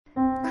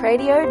A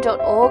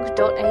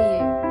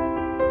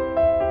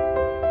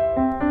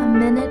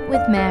Minute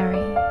with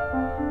Mary,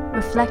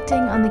 reflecting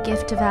on the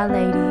gift of Our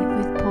Lady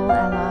with Paul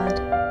Allard.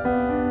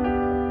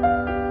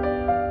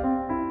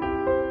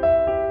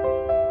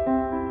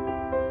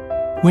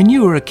 When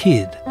you were a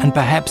kid and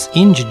perhaps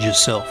injured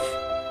yourself,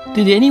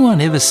 did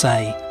anyone ever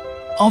say,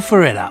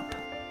 "Offer it up"?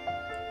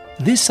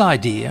 This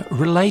idea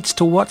relates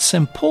to what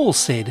St. Paul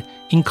said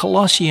in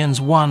Colossians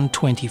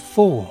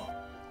 1:24.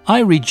 I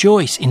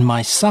rejoice in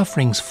my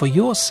sufferings for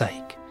your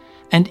sake,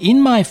 and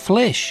in my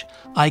flesh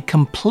I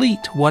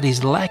complete what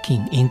is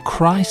lacking in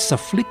Christ's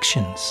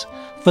afflictions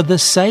for the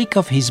sake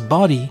of his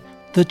body,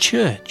 the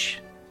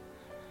church.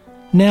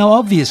 Now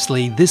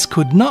obviously this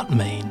could not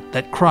mean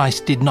that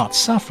Christ did not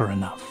suffer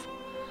enough.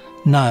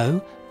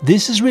 No,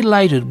 this is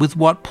related with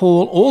what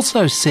Paul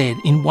also said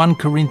in 1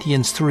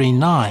 Corinthians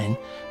 3:9,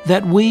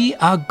 that we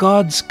are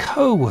God's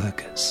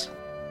co-workers.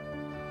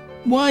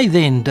 Why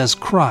then does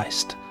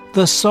Christ,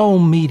 the sole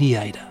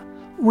mediator,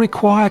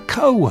 require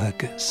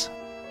co-workers?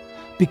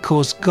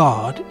 Because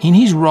God, in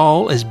his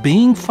role as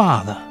being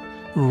Father,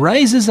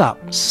 raises up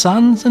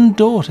sons and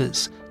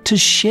daughters to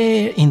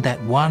share in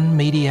that one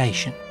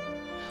mediation.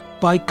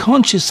 By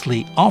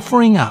consciously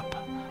offering up,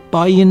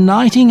 by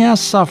uniting our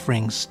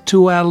sufferings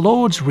to our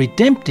Lord's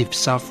redemptive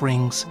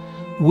sufferings,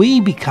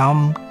 we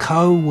become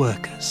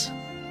co-workers.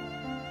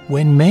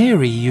 When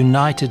Mary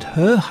united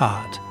her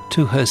heart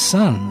to her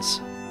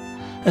Son's,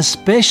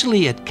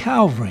 especially at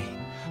Calvary,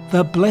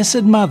 the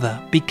Blessed Mother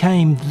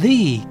became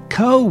the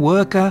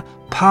co-worker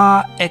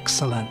par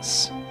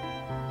excellence.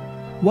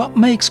 What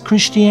makes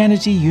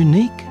Christianity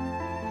unique?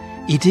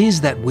 It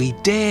is that we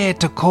dare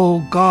to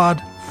call God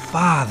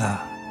Father.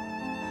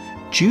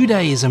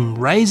 Judaism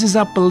raises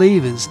up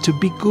believers to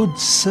be good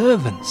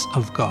servants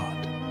of God.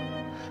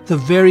 The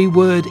very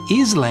word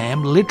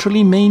Islam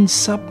literally means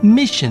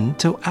submission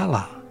to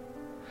Allah.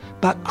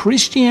 But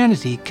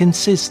Christianity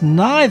consists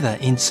neither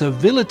in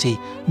servility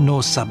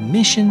nor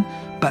submission,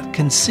 but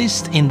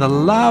consists in the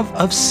love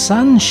of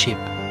sonship,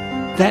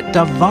 that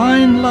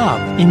divine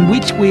love in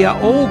which we are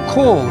all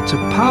called to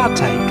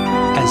partake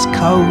as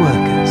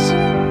co-workers.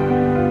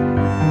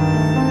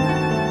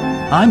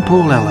 I'm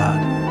Paul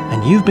Allard,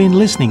 and you've been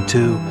listening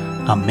to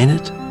A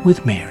Minute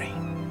with Mary.